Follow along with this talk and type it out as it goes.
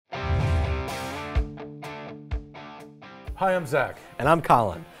Hi, I'm Zach. And I'm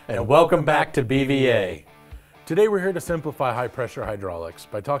Colin, and welcome back to BVA. Today we're here to simplify high-pressure hydraulics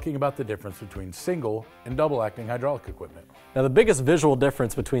by talking about the difference between single and double-acting hydraulic equipment. Now, the biggest visual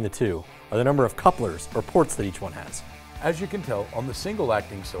difference between the two are the number of couplers or ports that each one has. As you can tell, on the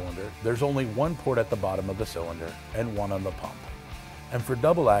single-acting cylinder, there's only one port at the bottom of the cylinder and one on the pump. And for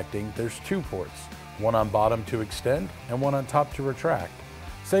double-acting, there's two ports, one on bottom to extend and one on top to retract.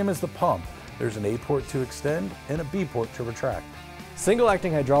 Same as the pump, there's an A port to extend and a B port to retract.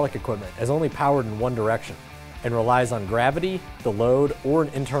 Single-acting hydraulic equipment is only powered in one direction and relies on gravity, the load, or an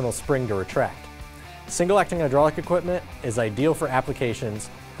internal spring to retract. Single-acting hydraulic equipment is ideal for applications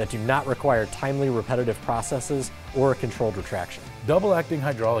that do not require timely repetitive processes or a controlled retraction. Double-acting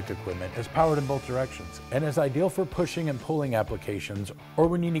hydraulic equipment is powered in both directions and is ideal for pushing and pulling applications or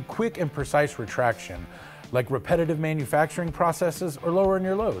when you need quick and precise retraction, like repetitive manufacturing processes or lowering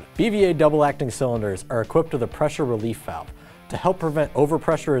your load. BVA double-acting cylinders are equipped with a pressure relief valve to help prevent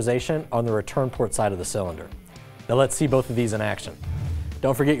overpressurization on the return port side of the cylinder. Now let's see both of these in action.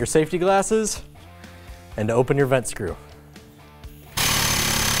 Don't forget your safety glasses and to open your vent screw.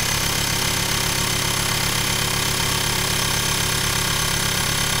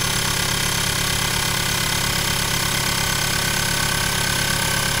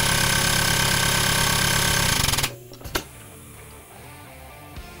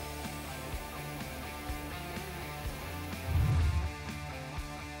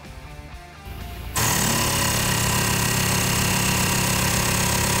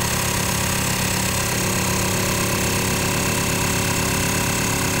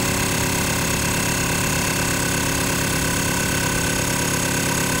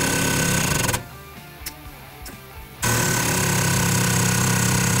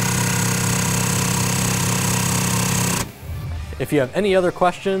 If you have any other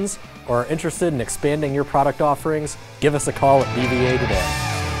questions or are interested in expanding your product offerings, give us a call at BVA today.